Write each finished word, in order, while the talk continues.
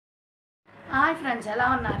Hi friends, ఎలా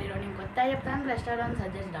ఉన్నారు? ఈరోజు నేను కొత్తగా చెప్తాను. రెస్టారెంట్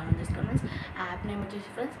సజెస్ట్ డౌన్లోడ్ చేసుకోండి ఫ్రెండ్స్. యాప్ నేమ్ వచ్చేసి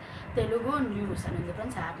ఫ్రెండ్స్ తెలుగు న్యూస్ అని ఉంది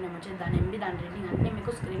ఫ్రెండ్స్. యాప్ నేమ్ వచ్చేసి దాని ఎంబీ దాని రేటింగ్ అన్నీ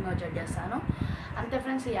మీకు స్క్రీన్ వచ్చేట్ చేస్తాను. అంతే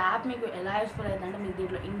ఫ్రెండ్స్, ఈ యాప్ మీకు ఎలా యూస్ఫుల్ అవుతుందంటే మీకు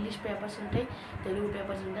దీంట్లో ఇంగ్లీష్ పేపర్స్ ఉంటాయి, తెలుగు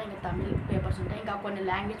పేపర్స్ ఉంటాయి, ఇంకా తమిళ్ పేపర్స్ ఉంటాయి, ఇంకా కొన్ని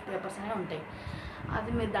లాంగ్వేజ్ పేపర్స్ అనేవి ఉంటాయి.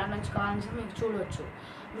 అది మీరు దాని నుంచి కావాల్సి మీకు చూడవచ్చు.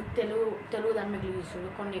 మీకు తెలుగు దాన్ని మీకు చూస్తుంది.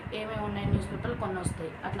 కొన్ని ఏమేమి ఉన్నాయి న్యూస్ పేపర్లు కొన్ని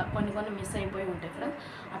వస్తాయి, అట్లా కొన్ని మిస్ అయిపోయి ఉంటాయి ఫ్రెండ్స్.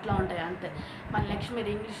 అట్లా ఉంటాయి అంతే. మళ్ళీ నెక్స్ట్ మీరు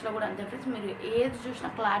ఇంగ్లీష్లో కూడా అంతే ఫ్రెండ్స్. మీరు ఏది చూసినా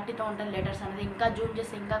క్లారిటీతో ఉంటుంది లెటర్స్ అనేది. ఇంకా జూమ్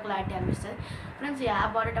చేస్తే ఇంకా క్లారిటీ అనిపిస్తుంది ఫ్రెండ్స్. ఈ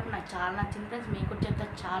యాప్ వాడేటప్పుడు నాకు చాలా నచ్చింది ఫ్రెండ్స్. మీకు కూడా చెప్తే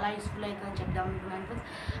చాలా యూస్ఫుల్ అవుతుందని చెప్దాం అనుకున్నాను ఫ్రెండ్స్.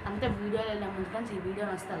 అంతే వీడియోలో వెళ్ళే ముందు ఫ్రెండ్స్, ఈ వీడియో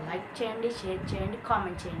నచ్చితే లైక్ చేయండి, షేర్ చేయండి,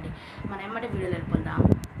 కామెంట్ చేయండి. మనం ఏమంటే వీడియోలో వెళ్ళిపోదాం.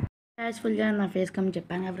 యాజ్ఫుల్గా నా ఫేస్ కమ్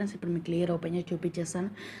చెప్పాను కదా ఫ్రెండ్స్. ఇప్పుడు మీకు క్లియర్ ఓపెన్ చేసి చూపించేస్తాను.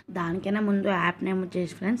 దానికైనా ముందు యాప్ నేమ్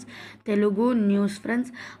వచ్చేసి ఫ్రెండ్స్ తెలుగు న్యూస్ ఫ్రెండ్స్.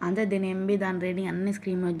 అంతే దీని ఎంబీ దాని రేటింగ్ అన్ని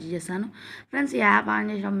స్క్రీన్ వచ్చి చేస్తాను ఫ్రెండ్స్. ఈ యాప్ ఆన్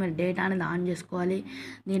చేసినప్పుడు మీరు డేటా అనేది ఆన్ చేసుకోవాలి.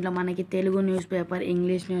 దీంట్లో మనకి Telugu news paper,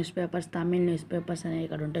 English news papers, Tamil news papers అనేవి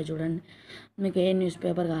ఇక్కడ ఉంటాయి చూడండి. మీకు ఏ న్యూస్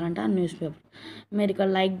పేపర్ కావాలంటే ఆ న్యూస్ పేపర్ మీరు ఇక్కడ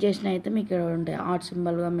లైక్ చేసిన అయితే మీకు ఇక్కడ ఉంటాయి. ఆర్ట్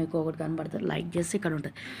సింబల్గా మీకు ఒకటి కనబడుతుంది, లైక్ చేస్తే ఇక్కడ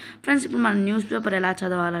ఉంటుంది ఫ్రెండ్స్. ఇప్పుడు మన న్యూస్ పేపర్ ఎలా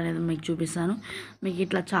చదవాలనేది మీకు చూపిస్తాను. మీకు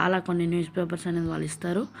ఇట్లా చాలా కొన్ని న్యూస్ పేపర్స్ అనేది వాళ్ళు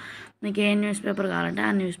ఇస్తారు. మీకు ఏ న్యూస్ పేపర్ కావాలంటే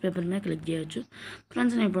ఆ న్యూస్ పేపర్ మీద క్లిక్ చేయొచ్చు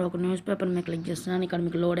ఫ్రెండ్స్. నేను ఇప్పుడు ఒక న్యూస్ పేపర్ మీద క్లిక్ చేస్తున్నాను. ఇక్కడ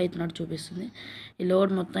మీకు లోడ్ అవుతున్నట్టు చూపిస్తుంది. ఈ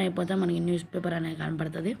లోడ్ మొత్తం అయిపోతే మనకి న్యూస్ పేపర్ అనేది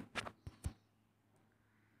కనపడుతుంది.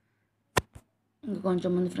 ఇంకా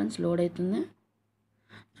కొంచెం ముందు ఫ్రెండ్స్ లోడ్ అవుతుంది.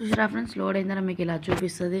 చూసారా ఫ్రెండ్స్, లోడ్ అయిందని మీకు ఇలా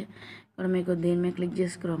చూపిస్తుంది. ఇక్కడ మీకు దీని మీద క్లిక్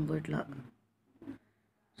చేసుకురాము ఇట్లా.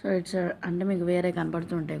 సో ఇట్స్ అంటే మీకు వేరే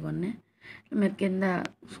కనపడుతుంటాయి కొన్ని. మీరు కింద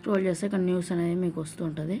స్క్రోల్ చేస్తే ఇక్కడ న్యూస్ అనేది మీకు వస్తూ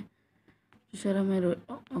ఉంటుంది. చూసారా, మీరు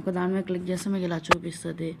ఒక దాని మీద క్లిక్ చేస్తే మీకు ఇలా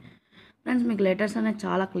చూపిస్తుంది ఫ్రెండ్స్. మీకు లెటర్స్ అనేది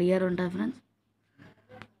చాలా క్లియర్ ఉంటాయి ఫ్రెండ్స్.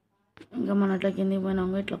 ఇంకా మన అట్లా కిందికి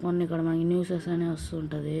పోయినాక ఇట్లా కొన్ని ఇక్కడ మనకి న్యూసెస్ అనేవి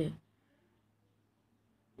వస్తుంటుంది.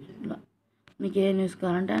 ఇట్లా మీకు ఏ న్యూస్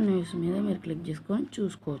కావాలంటే ఆ న్యూస్ మీద మీరు క్లిక్ చేసుకొని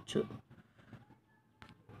చూసుకోవచ్చు.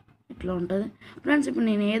 ఇట్లా ఉంటుంది ఫ్రెండ్స్. ఇప్పుడు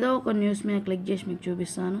నేను ఏదో ఒక న్యూస్ మీద క్లిక్ చేసి మీకు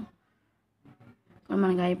చూపిస్తాను. ఇక్కడ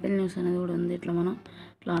మనకి ఐపీఎల్ న్యూస్ అనేది కూడా ఉంది. ఇట్లా మనం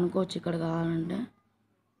ఇట్లా అనుకోవచ్చు. ఇక్కడ కావాలంటే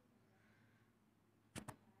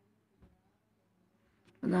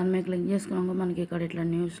దాని మీద క్లిక్ చేసుకున్నాక మనకి ఇక్కడ ఇట్లా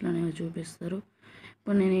న్యూస్లు అనేవి చూపిస్తారు.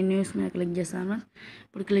 ఇప్పుడు నేను ఈ న్యూస్ మీద క్లిక్ చేస్తాను.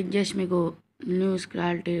 ఇప్పుడు క్లిక్ చేసి మీకు న్యూస్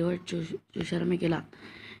క్లారిటీ చూసారా, మీకు ఇలా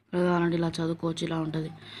ఇక్కడ కావాలంటే ఇలా చదువుకోవచ్చు. ఇలా ఉంటుంది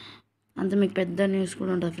అంతే. మీకు పెద్ద న్యూస్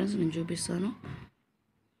కూడా ఉంటుంది ఫ్రెండ్స్, నేను చూపిస్తాను.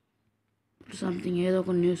 ఇప్పుడు సంథింగ్ ఏదో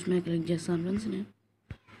ఒక న్యూస్ మీద క్లిక్ చేస్తాను ఫ్రెండ్స్. నేను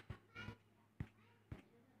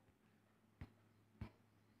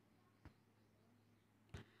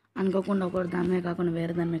అనుకోకుండా ఒకటి దాని మీద కాకుండా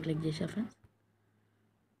వేరే దాని మీద క్లిక్ చేసా ఫ్రెండ్స్.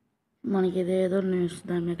 మనకి ఇదేదో న్యూస్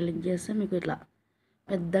దాని మీద క్లిక్ చేస్తే మీకు ఇట్లా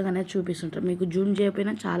పెద్దగానే చూపిస్తుంటారు. మీకు జూమ్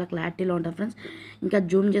చేయకపోయినా చాలా క్లారిటీలో ఉంటుంది ఫ్రెండ్స్. ఇంకా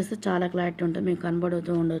జూమ్ చేస్తే చాలా క్లారిటీ ఉంటుంది, మీకు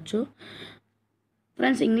కనబడుతూ ఉండొచ్చు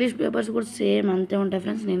ఫ్రెండ్స్. ఇంగ్లీష్ పేపర్స్ కూడా సేమ్ అంతే ఉంటాయి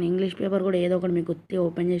ఫ్రెండ్స్. నేను ఇంగ్లీష్ పేపర్ కూడా ఏదో ఒకటి మీకు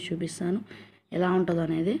ఓపెన్ చేసి చూపిస్తాను ఎలా ఉంటుందో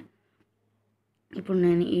అనేది. ఇప్పుడు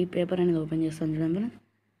నేను ఈ పేపర్ అనేది ఓపెన్ చేస్తాను చూడండి ఫ్రెండ్స్.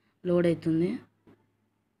 లోడ్ అవుతుంది.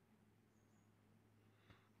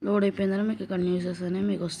 లోడ్ అయిపోయిందని మీకు ఇక్కడ న్యూసెస్ అనేవి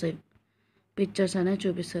మీకు వస్తాయి, పిక్చర్స్ అనేవి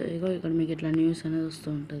చూపిస్తాయి. ఇగో ఇక్కడ మీకు ఇట్లా న్యూస్ అనేది వస్తూ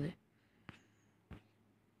ఉంటుంది.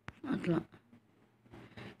 అట్లా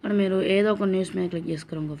ఇక్కడ మీరు ఏదో ఒక న్యూస్ మీద క్లిక్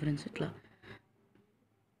చేసుకోరు ఇంకో ఫ్రెండ్స్. ఇట్లా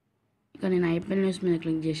ఇక్కడ నేను ఐపీఎల్ న్యూస్ మీద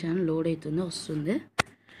క్లిక్ చేశాను. లోడ్ అవుతుంది, వస్తుంది.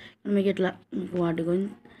 మీకు ఇట్లా మీకు వాటి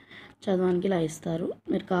గురించి చదవడానికి ఇలా ఇస్తారు.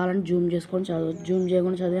 మీరు కావాలంటే జూమ్ చేసుకొని చదవచ్చు. జూమ్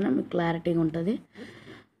చేయకుండా చదివినా మీకు క్లారిటీగా ఉంటుంది.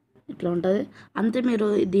 ఇట్లా ఉంటుంది అంతే. మీరు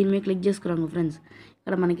దీని మీద క్లిక్ చేసుకురాము ఫ్రెండ్స్.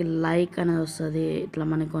 ఇక్కడ మనకి లైక్ అనేది వస్తుంది. ఇట్లా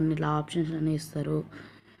మనకి కొన్ని ఇట్లా ఆప్షన్స్ అనేవి ఇస్తారు.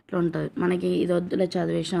 ఇట్లా ఉంటుంది. మనకి ఇది వద్దులే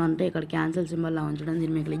చదివేసాం అంటే ఇక్కడ క్యాన్సిల్ సింబల్లా ఉంచడం.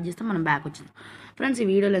 దీన్ని మీకు క్లిక్ చేస్తే మనం బ్యాక్ వచ్చింది ఫ్రెండ్స్. ఈ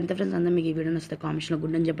వీడియోలో ఎంత ఫ్రెండ్స్ అంతా మీకు ఈ వీడియో నచ్చితే కామెంట్స్లో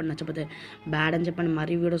గుడ్ అని చెప్పండి, నచ్చకపోతే బ్యాడ్ అని చెప్పండి.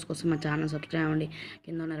 మరీ వీడియోస్ కోసం మా ఛానల్ సబ్స్క్రైబ్ అవ్వండి.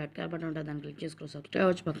 కింద ఉన్న రెడ్ కలర్ బటన్ ఉంటుంది, దాన్ని క్లిక్ చేసుకుని సబ్స్క్రైబ్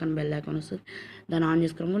అవ్వచ్చు. పక్కన బెల్ ఐకాన్ వస్తుంది, దాన్ని ఆన్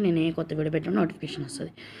చేసుకోవడం నేను ఏ కొత్త వీడియో పెట్టడం నోటిఫికేషన్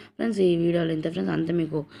వస్తుంది ఫ్రెండ్స్. ఈ వీడియోలో ఎంత ఫ్రెండ్స్ అంతే.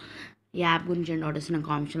 మీకు యాప్ గురించి అండ్ ఆర్డర్స్ నాకు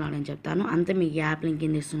కామెంట్స్లో నేను చెప్తాను. అంతే. మీకు యాప్ లింక్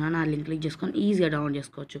కింద ఇస్తున్నాను, ఆ లింక్ క్లిక్ చేసుకొని ఈజీగా డౌన్లోడ్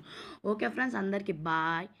చేసుకోవచ్చు. ఓకే ఫ్రెండ్స్, అందరికీ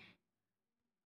బాయ్.